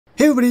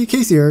Hey everybody,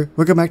 Case here.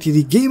 Welcome back to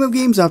the Game of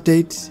Games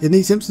update in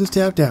the Simpsons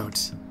Tapped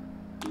Out.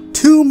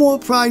 2 more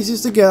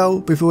prizes to go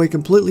before we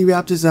completely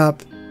wrap this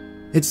up.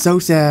 It's so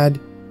sad.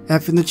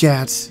 F in the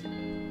chat.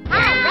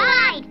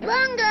 Alright,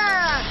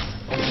 Bunga!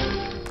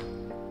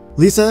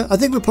 Lisa, I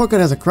think Report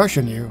Card has a crush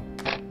on you.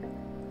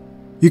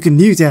 You can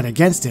use that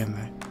against him.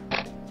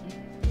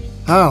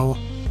 How?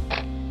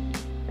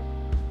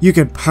 You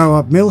can power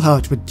up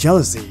Milhouse with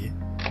jealousy.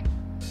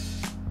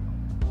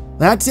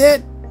 That's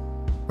it!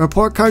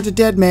 Report Card's a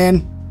dead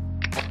man.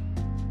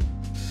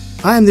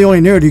 I am the only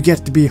nerd who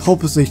gets to be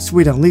hopelessly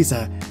sweet on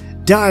Lisa.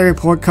 Die,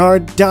 Report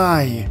Card,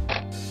 die!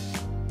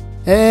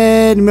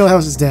 And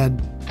Milhouse is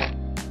dead.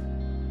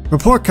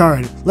 Report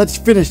Card, let's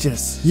finish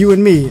this. You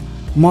and me,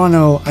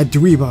 mono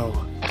adribo.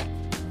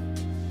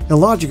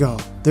 Illogical.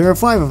 There are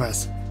 5 of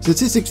us.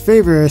 Statistics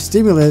favor a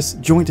stimulus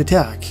joint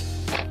attack.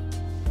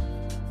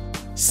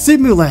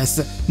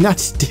 Simulus, not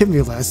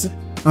stimulus.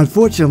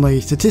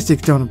 Unfortunately,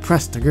 statistics don't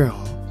impress the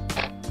girl.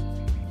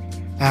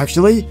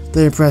 Actually,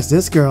 they impress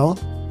this girl.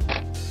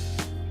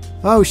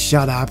 Oh,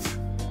 shut up.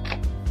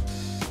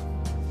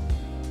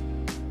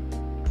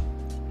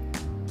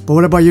 But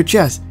what about your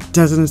chest?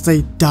 Doesn't it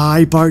say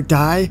die, Bart,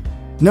 die?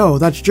 No,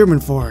 that's German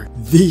for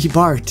the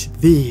Bart,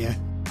 the.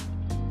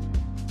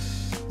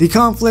 The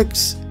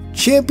Conflicts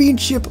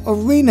Championship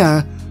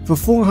Arena for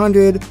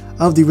 400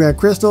 of the rare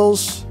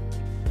crystals.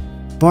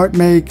 Bart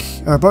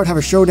have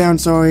a showdown,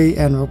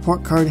 and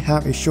Report Card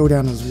have a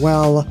showdown as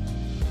well.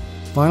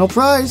 Final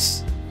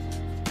prize.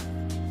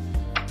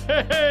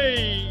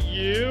 Hey,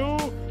 you!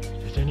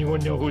 Does anyone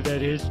know who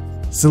that is?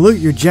 Salute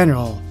your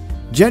general,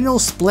 General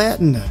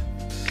Splattin.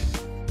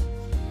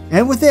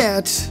 And with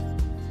that,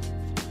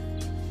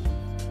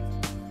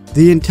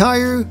 the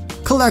entire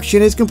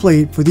collection is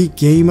complete for the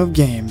Game of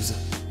Games.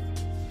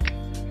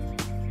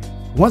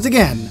 Once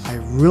again, I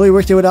really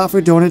wish they would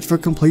offer donuts for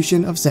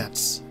completion of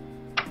sets.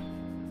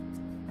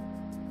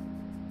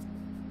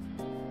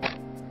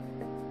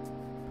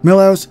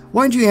 Milhouse,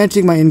 why aren't you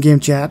answering my in-game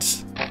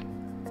chats?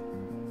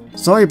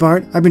 Sorry,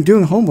 Bart, I've been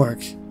doing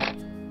homework.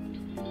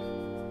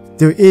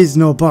 There is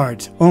no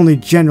Bart, only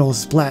General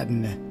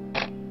Splattin.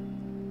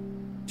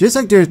 Just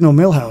like there's no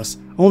Milhouse,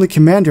 only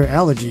Commander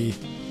Allergy.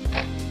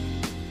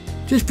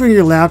 Just bring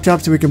your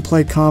laptop so we can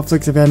play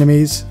Conflicts of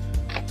Enemies.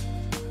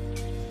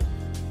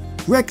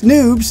 Wreck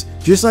noobs,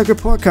 just like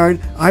Report Card,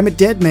 I'm a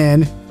dead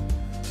man.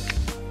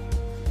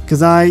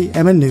 Cause I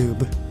am a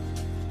noob.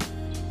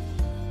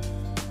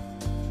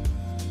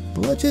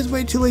 But let's just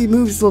wait till he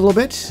moves a little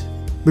bit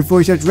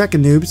before he starts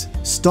wrecking noobs.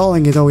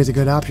 Stalling is always a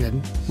good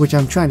option, which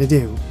I'm trying to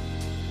do.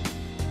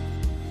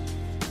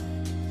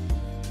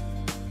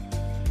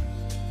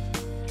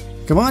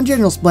 Come on,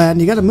 General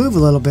Splattin, you gotta move a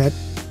little bit.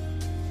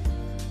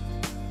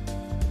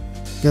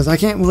 Because I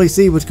can't really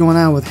see what's going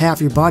on with half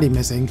your body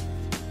missing.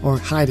 Or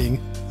hiding.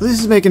 This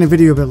is making a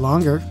video a bit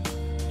longer.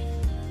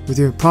 With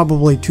your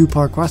probably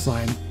 2-part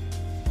questline.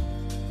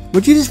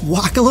 Would you just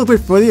walk a little bit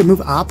further and move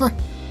opera?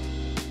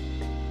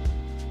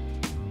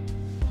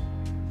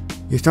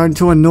 You're starting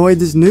to annoy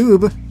this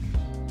noob.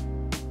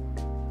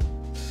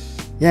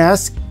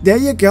 Yes, there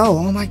you go.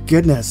 Oh my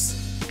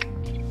goodness.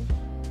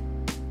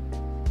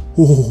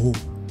 Oh.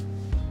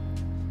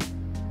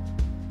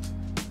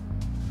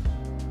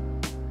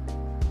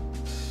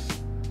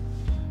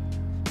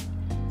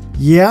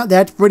 Yeah,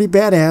 that's pretty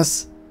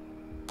badass.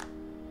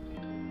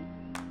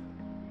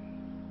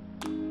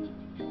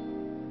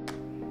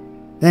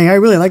 Dang, I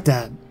really like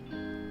that.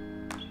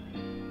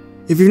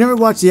 If you've never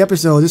watched the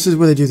episode, this is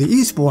where they do the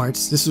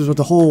esports. This is what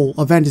the whole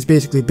event is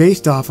basically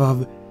based off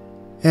of.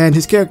 And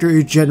his character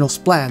is General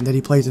Splattin that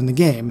he plays in the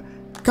game,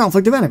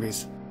 Conflict of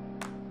Enemies.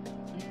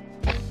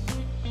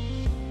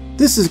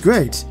 This is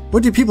great.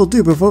 What do people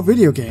do before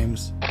video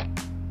games?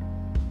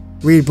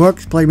 Read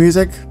books, play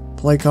music,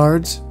 play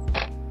cards.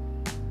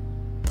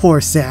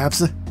 Poor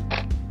saps.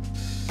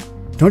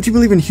 Don't you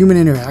believe in human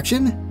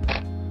interaction?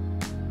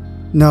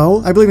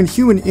 No, I believe in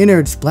human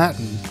innard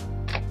Splattin.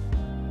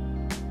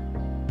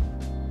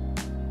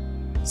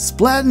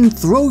 Splattin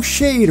throw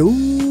shade,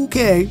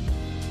 okay.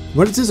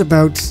 What is this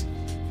about?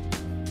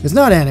 It's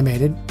not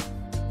animated.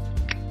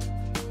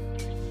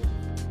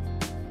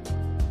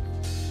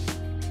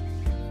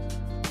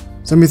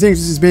 Somebody thinks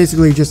this is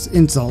basically just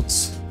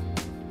insults.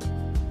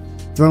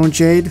 Throwing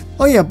shade.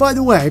 Oh yeah, by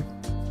the way,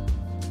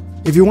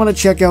 if you want to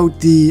check out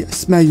the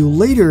Smell You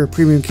Later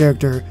premium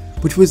character,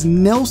 which was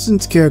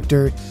Nelson's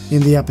character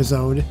in the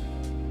episode,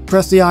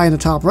 press the eye in the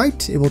top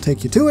right, it will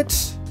take you to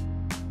it.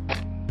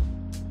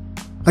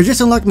 I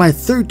just unlocked my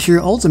 3rd tier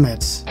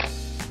ultimates.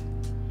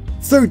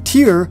 3rd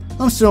tier?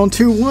 I'm still on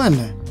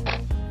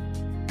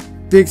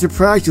 2-1. Big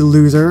surprise, you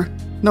loser.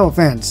 No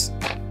offense.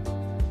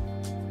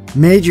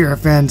 Major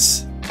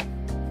offense.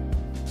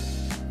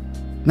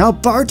 Now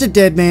Bart's a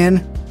dead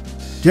man.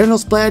 General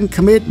Splattin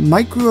commit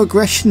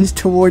microaggressions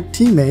toward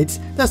teammates.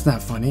 That's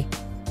not funny.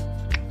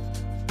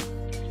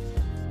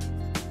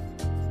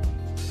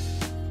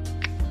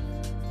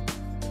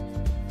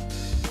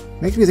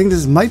 Makes me think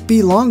this might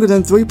be longer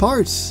than 3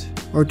 parts.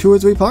 Or 2 or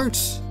 3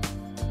 parts.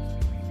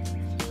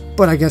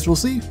 But I guess we'll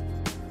see.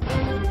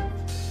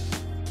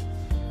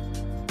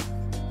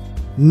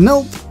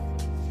 Nope.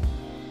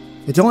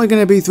 It's only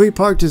going to be 3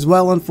 parts as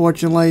well,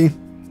 unfortunately.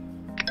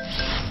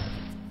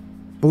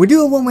 But we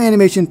do have one more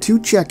animation to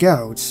check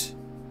out.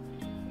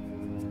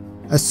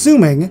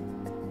 Assuming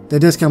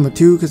that does come with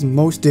 2, because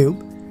most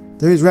do.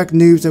 There is rec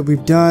news that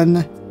we've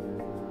done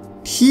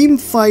team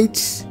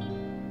fight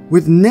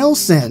with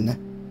Nelson.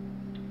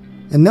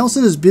 And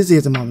Nelson is busy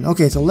at the moment.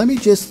 Okay, so let me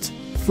just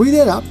free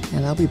that up,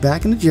 and I'll be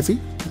back in a jiffy.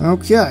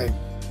 Okay.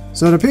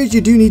 So it appears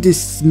you do need to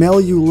smell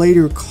you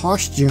later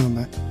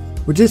costume,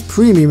 which is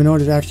premium in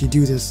order to actually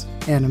do this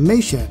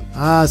animation.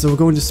 Ah, so we're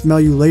going to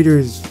smell you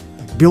later's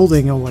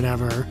building or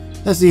whatever.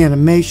 That's the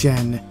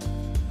animation.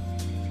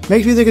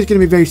 Makes me think it's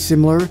going to be very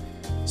similar.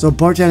 So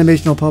Bart's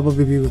animation will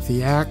probably be with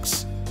the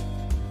axe.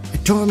 I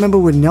don't remember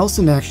what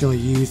Nelson actually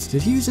used.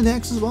 Did he use an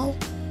axe as well?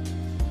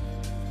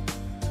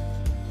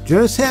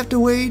 Just have to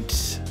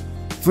wait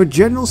for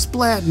General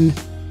Splattin.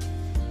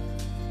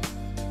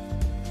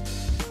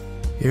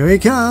 Here he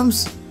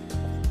comes.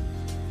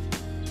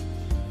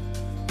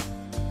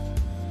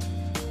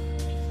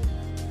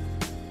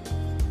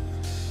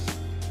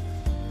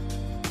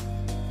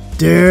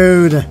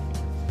 Dude.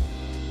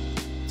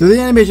 So the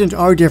animations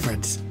are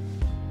different.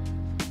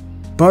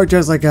 Bart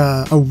does like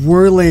a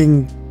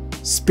whirling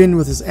spin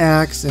with his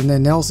axe, and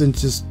then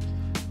Nelson's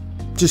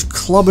just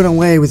clubbing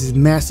away with his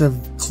massive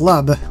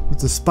club with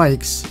the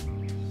spikes.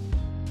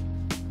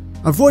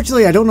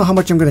 Unfortunately, I don't know how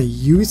much I'm going to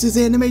use this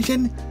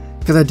animation,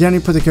 because I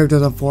generally put the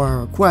characters on for a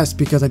request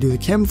because I do the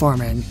chem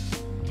farming.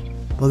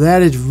 Well,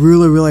 that is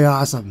really, really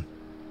awesome.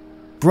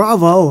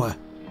 Bravo!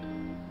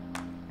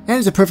 And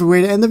it's a perfect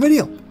way to end the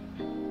video.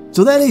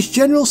 So that is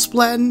General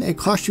Splattin, a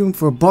costume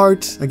for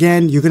Bart.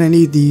 Again, you're going to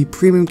need the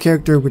premium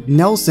character with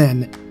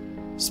Nelson,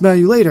 smell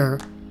you later,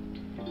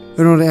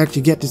 in order to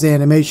actually get this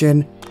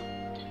animation.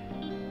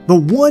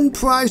 But one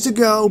prize to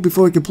go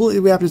before we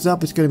completely wrap this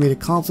up. It's going to be the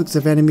Conflicts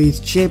of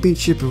Enemies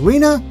Championship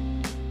Arena.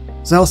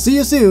 So I'll see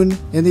you soon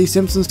in the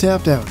Simpsons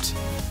Tapped Out.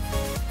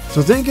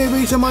 So thank you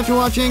everybody so much for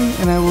watching,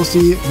 and I will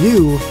see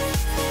you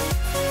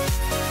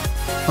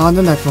on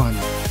the next one.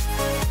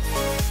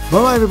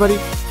 Bye bye everybody.